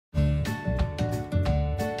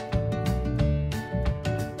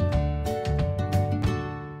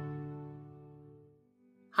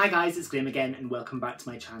Hi guys, it's Graham again and welcome back to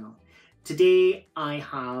my channel. Today I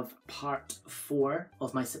have part 4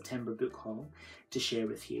 of my September book haul to share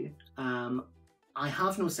with you. I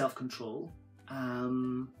have no self-control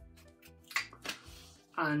and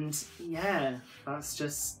yeah, that's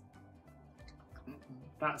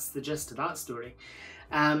the gist of that story.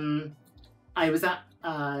 I was at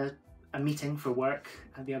a meeting for work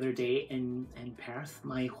the other day in Perth,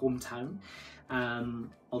 my hometown,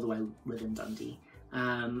 although I live in Dundee.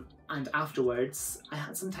 And afterwards I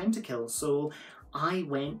had some time to kill, so I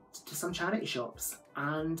went to some charity shops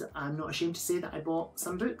and I'm not ashamed to say that I bought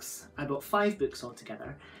some books. I bought 5 books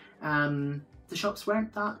altogether. The shops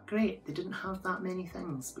weren't that great, they didn't have that many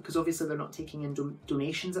things because obviously they're not taking in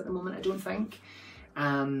donations at the moment, I don't think.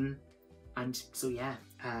 And so yeah,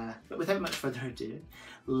 but without much further ado,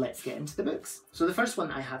 let's get into the books. So the first one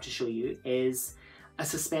I have to show you is A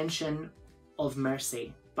Suspension of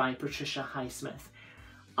Mercy by Patricia Highsmith.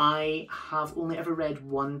 I have only ever read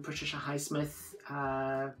one Patricia Highsmith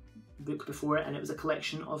book before, and it was a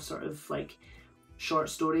collection of sort of like short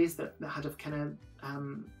stories that had a kind of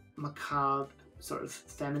macabre sort of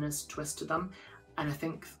feminist twist to them, and I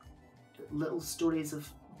think little stories of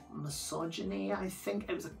misogyny. I think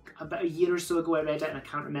it was about a year or so ago I read it and I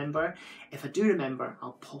can't remember. If I do remember,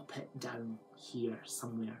 I'll pop it down here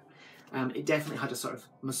somewhere. It definitely had a sort of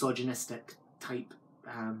misogynistic type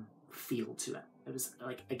feel to it. It was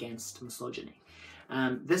like against misogyny.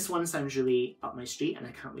 This one sounds really up my street and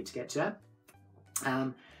I can't wait to get to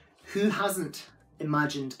it. Who hasn't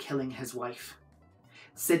imagined killing his wife?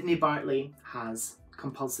 Sidney Bartley has,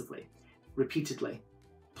 compulsively, repeatedly,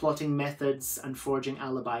 plotting methods and forging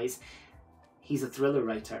alibis. He's a thriller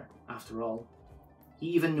writer, after all. He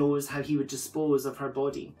even knows how he would dispose of her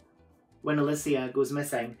body. When Alicia goes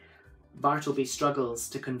missing, Bartleby struggles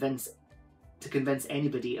to convince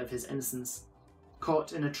anybody of his innocence,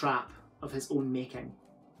 caught in a trap of his own making.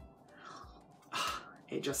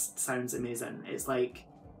 It just sounds amazing. It's like,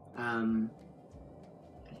 to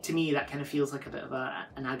me that kind of feels like a bit of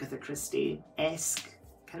an Agatha Christie-esque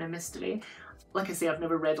kind of mystery. Like I say, I've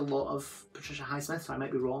never read a lot of Patricia Highsmith, so I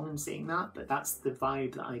might be wrong in saying that, but that's the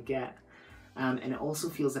vibe that I get. And it also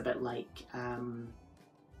feels a bit like,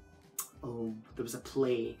 oh, there was a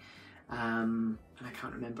play, and I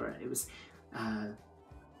can't remember. It was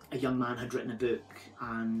a young man had written a book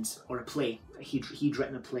or a play. He'd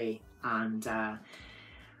written a play, and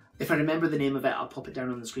if I remember the name of it, I'll pop it down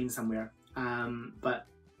on the screen somewhere. But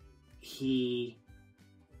he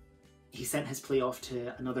sent his play off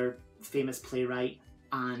to another famous playwright,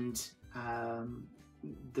 and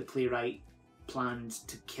the playwright planned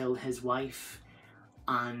to kill his wife,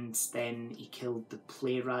 and then he killed the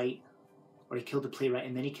playwright, or he killed the playwright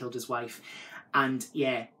and then he killed his wife. And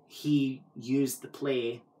yeah, he used the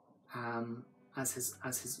play as his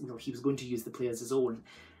well, he was going to use the play as his own.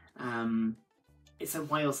 It's a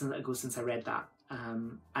while ago since I read that,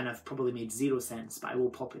 and I've probably made 0 sense, but I will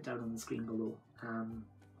pop it down on the screen below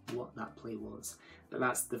what that play was. But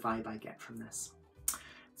that's the vibe I get from this.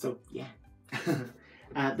 So yeah.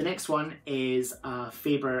 The next one is a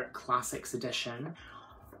Faber Classics edition,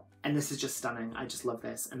 and this is just stunning. I just love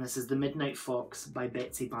this. And this is The Midnight Fox by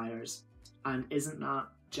Betsy Byars. And isn't that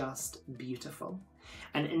just beautiful?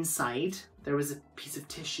 And inside there was a piece of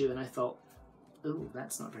tissue, and I thought, oh,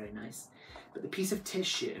 that's not very nice. But the piece of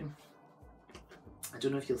tissue, I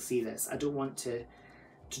don't know if you'll see this. I don't want to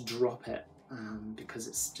drop it because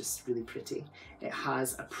it's just really pretty. It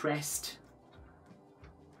has a pressed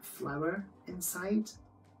flower inside.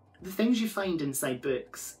 The things you find inside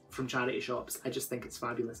books from charity shops, I just think it's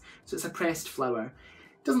fabulous. So it's a pressed flower.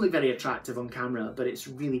 It doesn't look very attractive on camera, but it's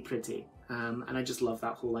really pretty. And I just love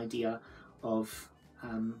that whole idea of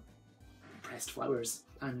pressed flowers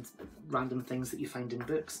and random things that you find in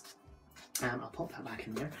books. I'll pop that back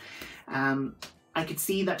in there. I could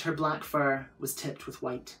see that her black fur was tipped with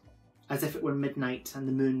white, as if it were midnight and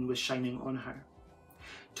the moon was shining on her.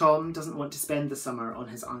 Tom doesn't want to spend the summer on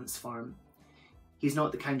his aunt's farm. He's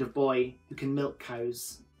not the kind of boy who can milk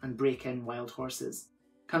cows and break in wild horses.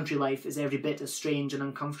 Country life is every bit as strange and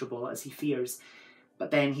uncomfortable as he fears,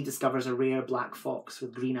 but then he discovers a rare black fox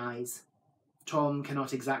with green eyes. Tom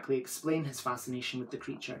cannot exactly explain his fascination with the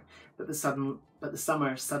creature, but the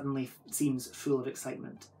summer suddenly seems full of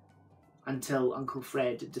excitement, until Uncle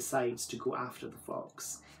Fred decides to go after the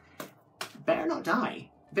fox. Better not die.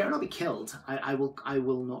 Better not be killed. I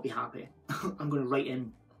will not be happy. I'm going to write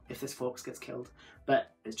in if this fox gets killed.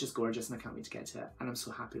 But it's just gorgeous and I can't wait to get to it. And I'm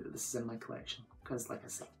so happy that this is in my collection because, like I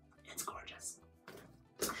say, it's gorgeous.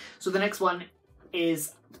 So the next one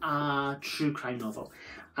is a true crime novel.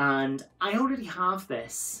 And I already have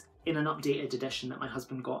this in an updated edition that my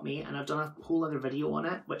husband got me, and I've done a whole other video on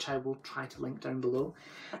it, which I will try to link down below.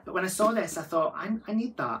 But when I saw this, I thought, I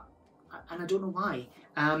need that, and I don't know why.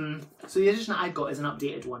 So the edition that I got is an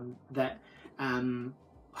updated one that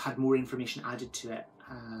had more information added to it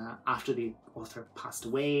after the author passed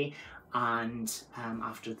away, and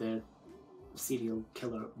after the serial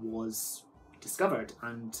killer was discovered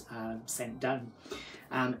and sent down.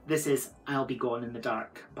 This is I'll Be Gone in the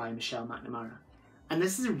Dark by Michelle McNamara. And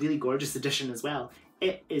this is a really gorgeous edition as well.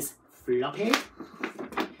 It is floppy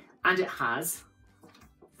and it has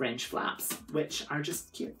French flaps, which are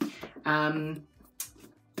just cute. I'm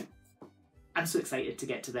so excited to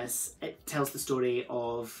get to this. It tells the story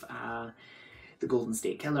of the Golden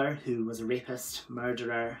State Killer, who was a rapist,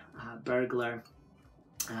 murderer, burglar,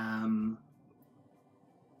 and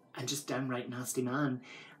just downright nasty man.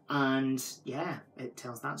 And yeah, it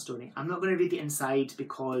tells that story. I'm not going to read the inside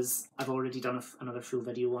because I've already done another full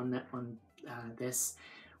video on it, on this,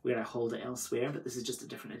 where I hold it elsewhere, but this is just a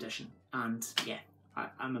different edition. And yeah,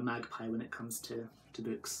 I'm a magpie when it comes to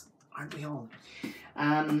books, aren't we all?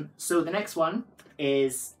 So the next one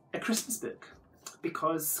is a Christmas book,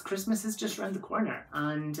 because Christmas is just around the corner,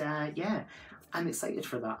 and yeah, I'm excited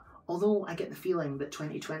for that. Although I get the feeling that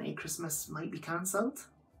 2020 Christmas might be cancelled.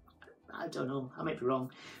 I don't know, I might be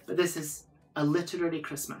wrong, but this is a literary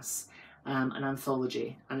Christmas, an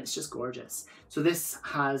anthology, and it's just gorgeous. So this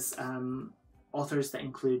has authors that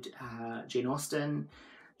include Jane Austen,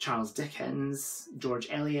 Charles Dickens, George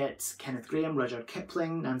Eliot, Kenneth Grahame, Rudyard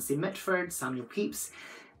Kipling, Nancy Mitford, Samuel Pepys,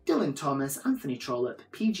 Dylan Thomas, Anthony Trollope,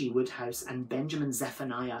 P.G. Wodehouse, and Benjamin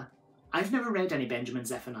Zephaniah. I've never read any Benjamin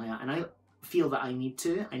Zephaniah, and I feel that I need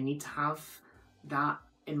to. I need to have that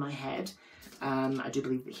in my head. I do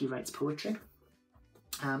believe that he writes poetry.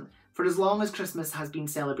 For as long as Christmas has been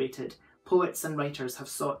celebrated, poets and writers have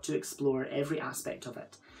sought to explore every aspect of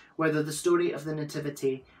it, whether the story of the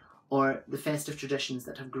Nativity or the festive traditions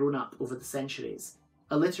that have grown up over the centuries.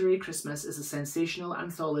 A Literary Christmas is a sensational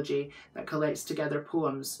anthology that collects together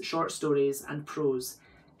poems, short stories, and prose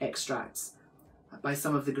extracts by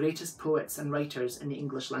some of the greatest poets and writers in the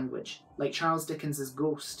English language, like Charles Dickens's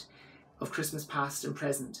Ghost of Christmas Past and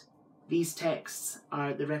Present. These texts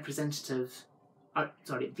are representative of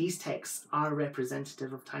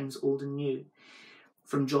times old and new,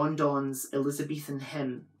 from John Donne's Elizabethan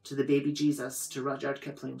hymn to the Baby Jesus to Rudyard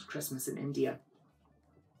Kipling's Christmas in India.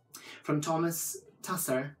 From Thomas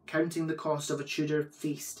Tusser, Counting the Cost of a Tudor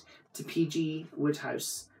Feast, to P.G.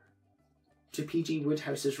 Wodehouse's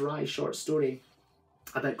wry short story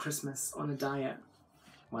about Christmas on a diet.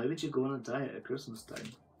 Why would you go on a diet at Christmas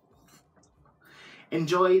time?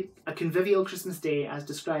 Enjoy a convivial Christmas day as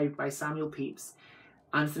described by Samuel Pepys,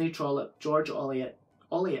 Anthony Trollope, George Eliot.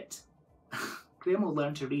 Graham will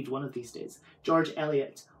learn to read one of these days. George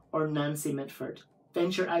Eliot or Nancy Mitford.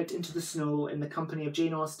 Venture out into the snow in the company of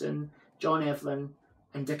Jane Austen, John Evelyn,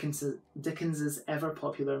 and Dickens's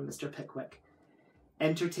ever-popular Mr. Pickwick.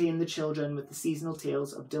 Entertain the children with the seasonal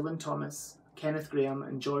tales of Dylan Thomas, Kenneth Grahame,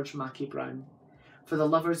 and George Mackay Brown. For the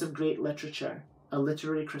lovers of great literature, A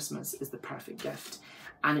Literary Christmas is the perfect gift.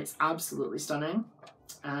 And it's absolutely stunning.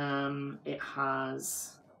 It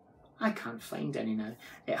has... I can't find any now.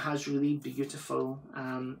 It has really beautiful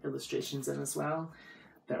illustrations in as well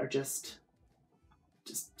that are just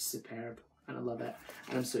superb, and I love it,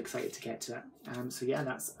 and I'm so excited to get to it. So yeah,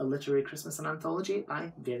 that's A Literary Christmas An Anthology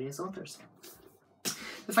by various authors.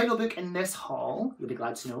 The final book in this haul, you'll be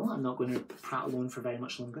glad to know, I'm not going to prattle on for very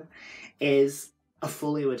much longer, is a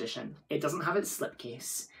folio edition. It doesn't have its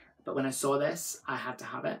slipcase, but when I saw this, I had to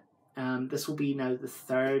have it. This will be now the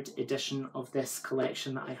third edition of this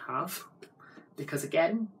collection that I have, because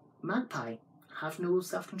again, magpie, have no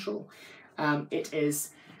self-control. It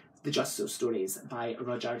is The Just So Stories by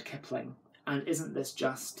Rudyard Kipling, and isn't this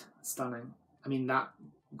just stunning? I mean, that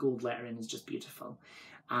gold lettering is just beautiful,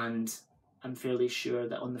 and I'm fairly sure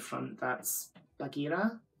that on the front that's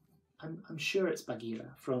Bagheera. I'm sure it's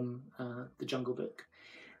Bagheera from The Jungle Book,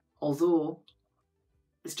 although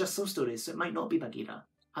it's Just So Stories, so it might not be Bagheera.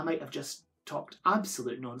 I might have just talked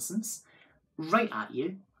absolute nonsense right at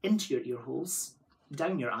you, into your ear holes,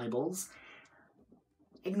 down your eyeballs.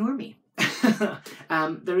 Ignore me.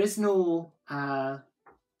 There is no blurb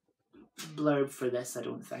for this, I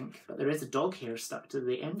don't think, but there is a dog hair stuck to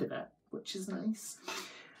the end of it, which is nice.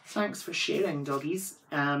 Thanks for sharing, doggies.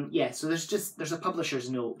 Yeah, so there's a publisher's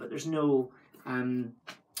note, but there's no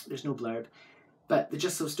blurb. But the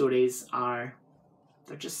Just So Stories they're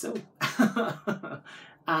just so.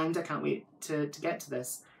 And I can't wait to get to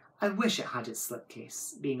this. I wish it had its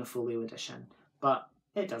slipcase, being a folio edition, but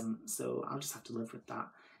it doesn't, so I'll just have to live with that.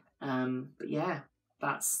 But yeah,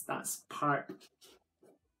 that's part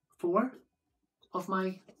 4 of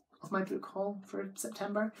my book haul for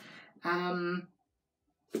September.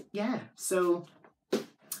 Yeah, so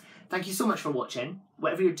thank you so much for watching.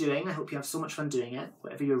 Whatever you're doing, I hope you have so much fun doing it.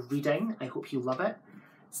 Whatever you're reading, I hope you love it.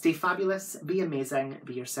 Stay fabulous, be amazing,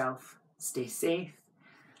 be yourself, stay safe,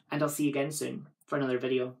 and I'll see you again soon for another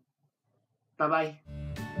video. Bye bye.